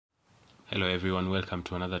Hello everyone, welcome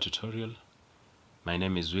to another tutorial. My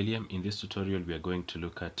name is William. In this tutorial we are going to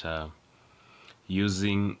look at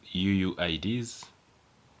using UUIDs,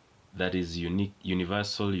 that is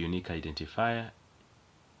universal unique identifier,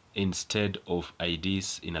 instead of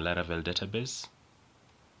IDs in a Laravel database.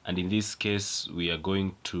 And in this case we are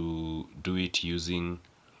going to do it using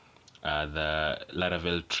the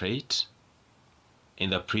Laravel trait. In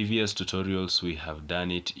the previous tutorials we have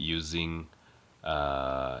done it using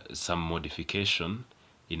some modification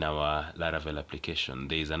in our Laravel application.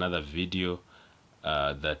 There is another video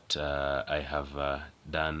that I have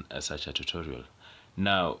done such a tutorial.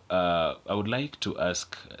 Now I would like to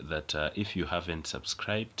ask that if you haven't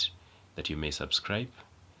subscribed, that you may subscribe,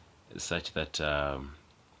 such that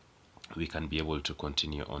we can be able to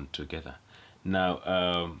continue on together. Now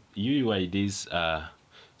UUIDs are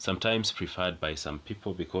sometimes preferred by some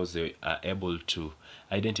people because they are able to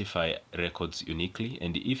identify records uniquely,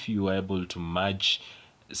 and if you are able to merge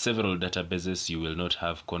several databases you will not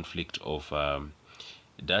have conflict of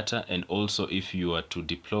data. And also if you are to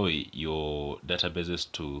deploy your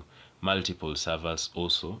databases to multiple servers,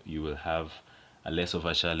 also you will have a less of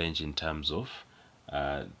a challenge in terms of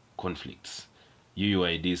conflicts.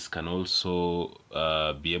 UUIDs can also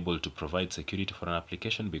be able to provide security for an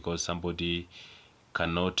application, because somebody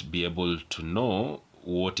cannot be able to know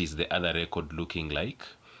what is the other record looking like,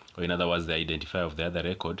 or in other words the identifier of the other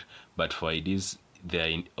record. But for IDs, they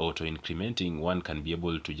are auto incrementing. One can be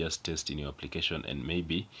able to just test in your application, and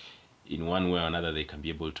maybe in one way or another they can be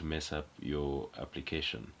able to mess up your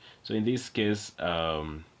application. So in this case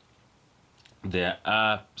there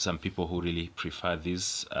are some people who really prefer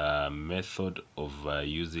this method of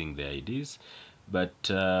using the IDs, but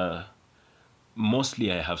mostly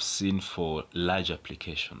I have seen for large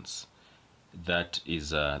applications. That is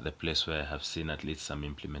the place where I have seen at least some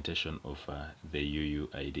implementation of the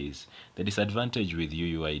UUIDs. The disadvantage with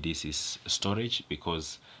UUIDs is storage,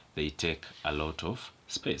 because they take a lot of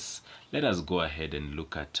space. Let us go ahead and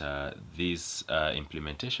look at this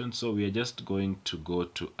implementation. So we are just going to go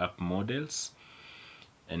to app models,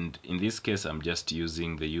 and in this case I'm just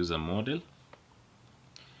using the user model,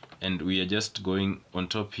 and we are just going on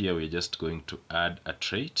top here, we're just going to add a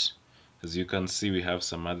trait. As you can see, we have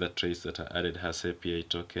some other traits that are added: has API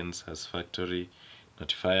tokens, has factory,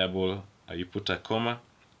 notifiable. You put a comma,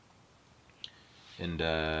 and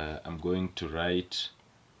I'm going to write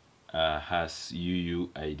has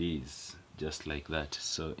UUIDs, just like that.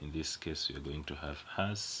 So in this case we are going to have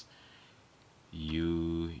has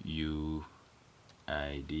UUIDs,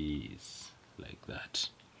 like that,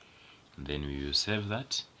 and then we will save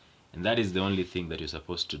that. And that is the only thing that you're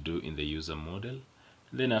supposed to do in the user model.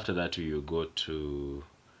 And then after that we will go to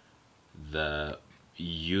the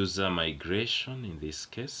user migration in this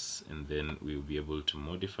case, and then we will be able to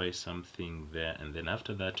modify something there, and then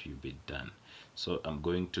after that we'll be done. So I'm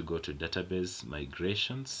going to go to database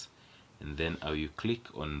migrations, and then I will click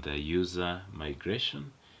on the user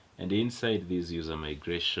migration, and inside this user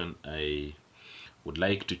migration I would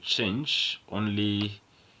like to change only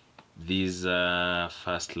this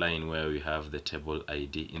first line where we have the table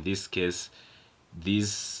ID. In this case,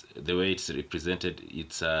 this, the way it's represented,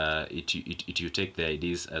 it's you take the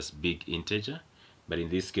IDs as big integer, but in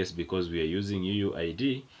this case, because we are using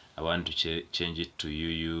UUID, I want to change it to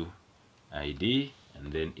UUID,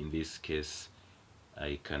 and then in this case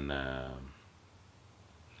I can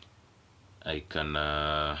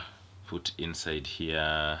put inside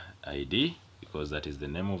here ID, because that is the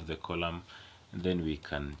name of the column, and then we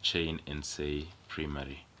can chain and say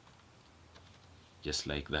primary, just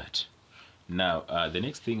like that. Now the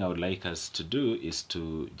next thing I would like us to do is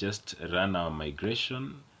to just run our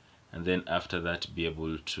migration, and then after that be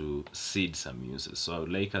able to seed some users. So I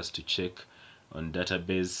would like us to check on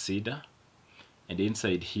database seeder, and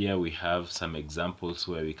inside here we have some examples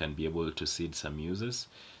where we can be able to seed some users.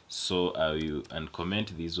 So I will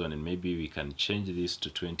uncomment this one, and maybe we can change this to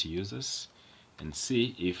 20 users and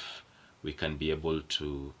see if we can be able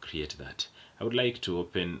to create that. I would like to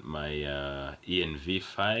open my env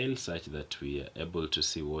file such that we are able to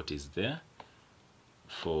see what is there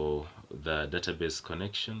for the database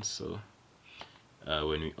connection. So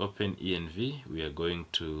when we open env, we are going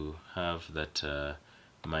to have that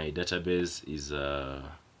my database is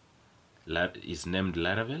named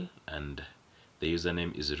Laravel, and the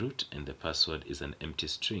username is root, and the password is an empty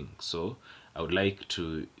string. So I would like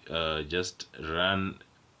to just run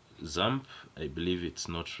XAMPP. I believe it's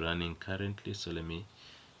not running currently, so let me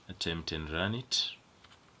attempt and run it.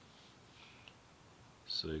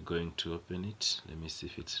 So we're going to open it. Let me see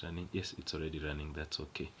if it's running. Yes, it's already running. That's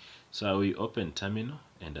okay. So I will open terminal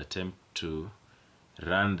and attempt to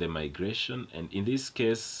run the migration, and in this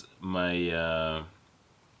case my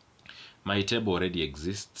my table already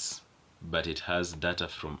exists, but it has data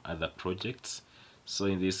from other projects. So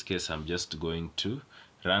in this case, I'm just going to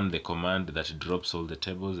run the command that drops all the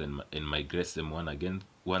tables and migrates them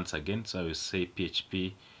once again. So I will say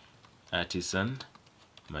php artisan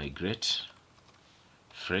migrate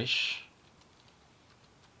fresh,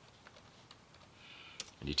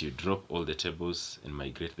 and it will drop all the tables and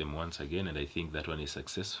migrate them once again, and I think that one is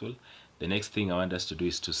successful. The next thing I want us to do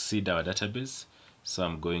is to seed our database. So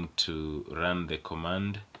I'm going to run the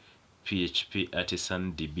command php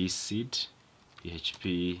artisan db seed,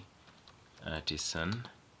 php artisan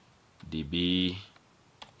db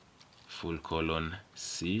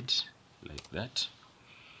 :seed, like that.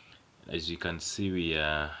 As you can see, we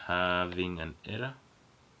are having an error.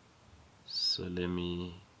 So let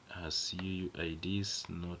me, has UUIDs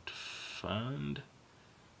not found.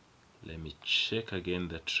 Let me check again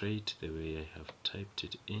the trait the way I have typed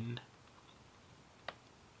it in.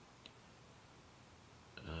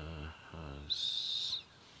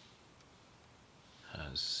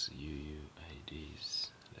 Has UUIDs,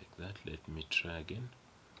 like that. Let me try again.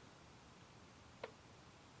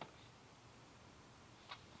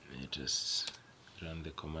 Let us run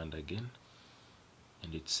the command again,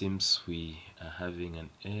 and it seems we are having an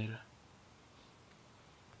error.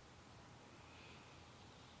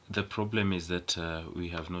 The problem is that we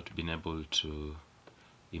have not been able to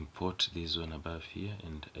import this one above here,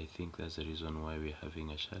 and I think that's the reason why we're having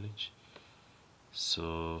a challenge.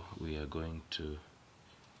 So we are going to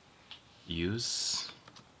use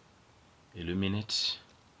illuminate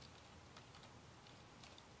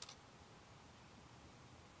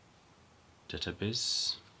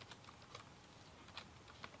database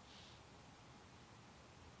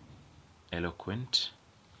eloquent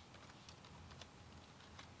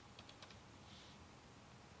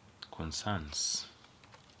concerns,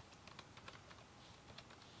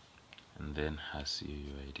 and then has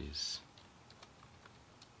UUIDs.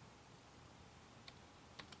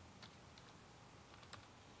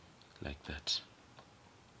 Like that,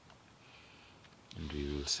 and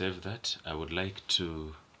we will save that. I would like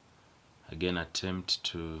to again attempt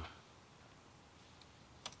to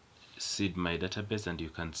seed my database, and you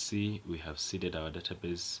can see we have seeded our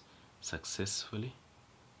database successfully.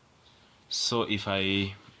 So if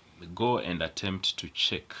I go and attempt to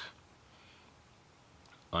check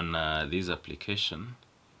on this application,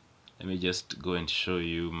 let me just go and show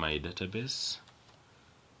you my database,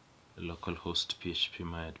 localhost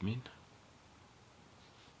php-myadmin.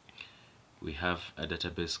 We have a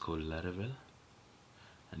database called Laravel,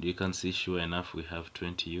 and you can see, sure enough, we have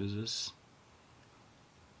 20 users.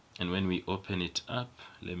 And when we open it up,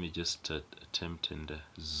 let me just attempt and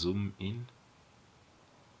zoom in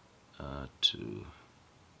to,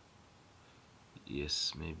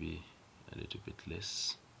 yes, maybe a little bit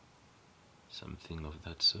less, something of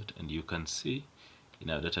that sort. And you can see in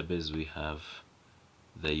our database we have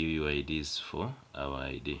the UUIDs for our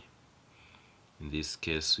ID. In this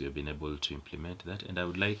case, we have been able to implement that, and I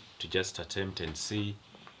would like to just attempt and see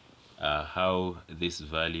how these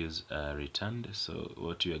values are returned. So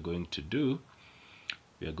what we are going to do,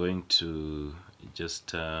 we are going to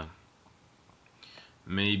just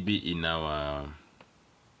maybe in our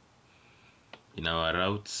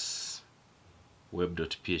routes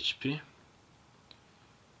web.php,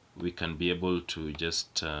 we can be able to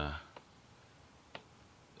just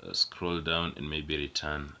scroll down and maybe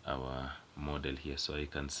return our model here. So I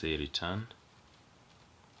can say return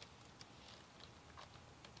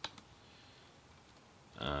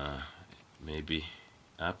maybe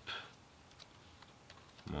app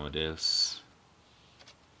models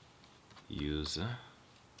user,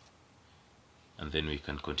 and then we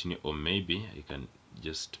can continue, or maybe I can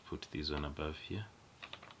just put this one above here.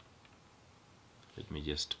 Let me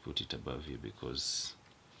just put it above here because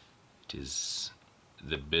it is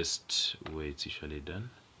the best way it's usually done.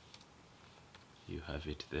 You have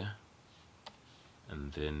it there,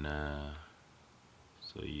 and then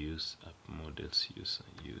so use app models user,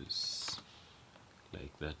 use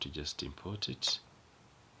like that to just import it,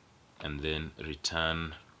 and then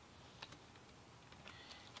return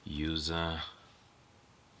user,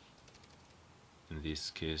 in this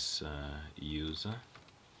case user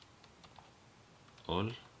all,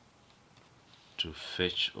 to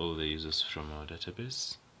fetch all the users from our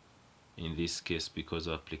database. In this case, because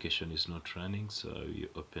our application is not running, so you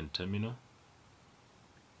open terminal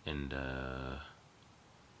and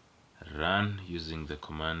run using the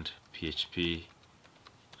command php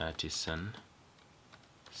artisan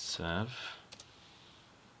serve.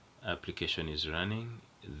 Application is running.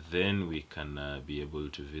 then we can be able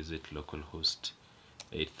to visit localhost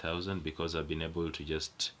 8000, because I've been able to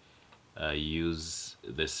just use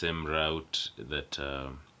the same route that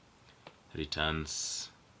returns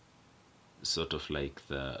sort of like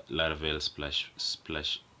the Laravel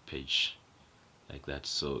splash page, like that.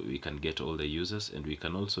 So we can get all the users, and we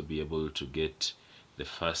can also be able to get the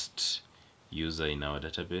first user in our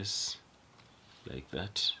database, like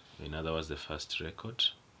that. In other words, the first record.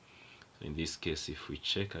 So in this case, if we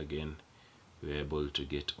check again, we're able to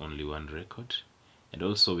get only one record. And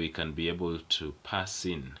also we can be able to pass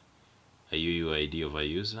in a UUID of a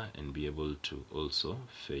user and be able to also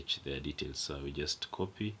fetch their details. So we just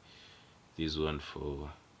copy this one for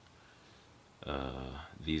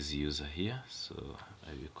this user here. So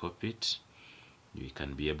I will copy it. We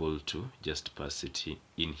can be able to just pass it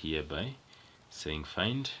in here by saying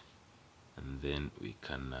find, and then we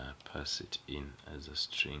can pass it in as a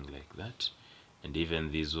string like that. And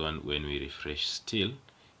even this one, when we refresh, still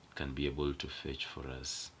it can be able to fetch for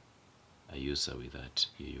us a user with that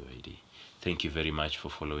UUID. Thank you very much for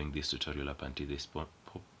following this tutorial up until this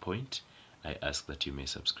point. I ask that you may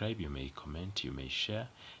subscribe, you may comment, you may share,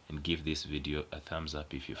 and give this video a thumbs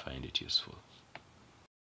up if you find it useful.